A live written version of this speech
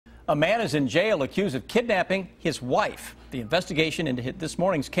A man is in jail accused of kidnapping his wife. The investigation into this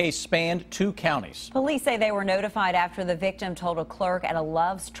morning's case spanned 2 counties. Police say they were notified after the victim told a clerk at a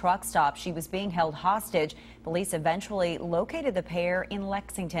Love's truck stop she was being held hostage. Police eventually located the pair in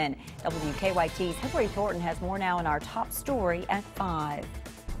Lexington. WKYT's Hillary Thornton has more now in our top story at 5.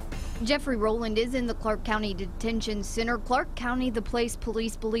 Jeffrey Rowland is in the Clark County Detention Center. Clark County, the place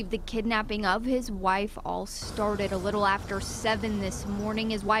police believe the kidnapping of his wife all started a little after 7 this morning.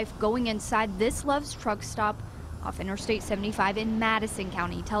 His wife going inside this Love's truck stop off Interstate 75 in Madison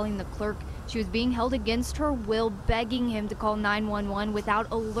County, telling the clerk she was being held against her will, begging him to call 911 without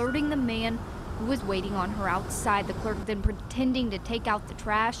alerting the man who was waiting on her outside. The clerk then pretending to take out the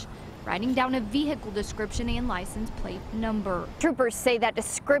trash, writing down a vehicle description and license plate number. Troopers say that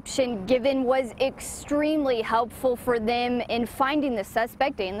description given was extremely helpful for them in finding the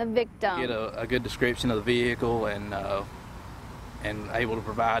suspect and the victim. Get a good description of the vehicle and able to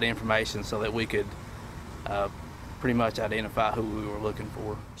provide information so that we could pretty much identify who we were looking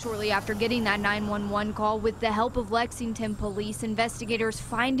for. Shortly after getting that 911 call, with the help of Lexington police, investigators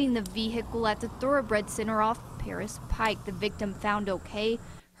finding the vehicle at the Thoroughbred Center off Paris Pike. The victim found okay.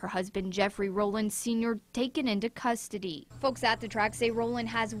 Her husband, Jeffrey Rowland Sr., taken into custody. Folks at the track say Rowland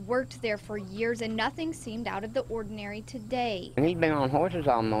has worked there for years and nothing seemed out of the ordinary today. He'd been on horses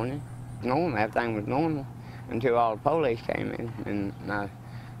all morning. Normal, everything was normal until all the police came in. And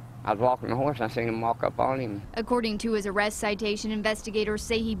I was walking the horse and I seen him walk up on him. According to his arrest citation, investigators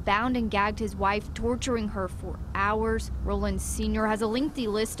say he bound and gagged his wife, torturing her for hours. Rowland Sr. has a lengthy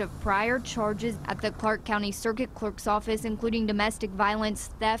list of prior charges at the Clark County Circuit Clerk's office, including domestic violence,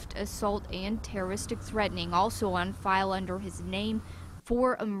 theft, assault, and terroristic threatening. Also on file under his name,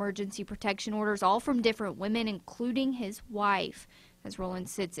 4 emergency protection orders, all from different women, including his wife. As Rowland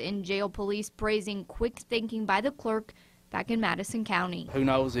sits in jail, police praising quick thinking by the clerk back in Madison County. Who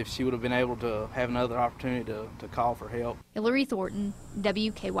knows if she would have been able to have another opportunity to call for help. Hillary Thornton,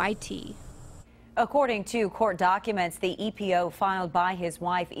 WKYT. According to court documents, the EPO filed by his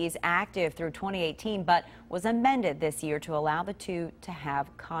wife is active through 2018, but was amended this year to allow the two to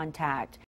have contact.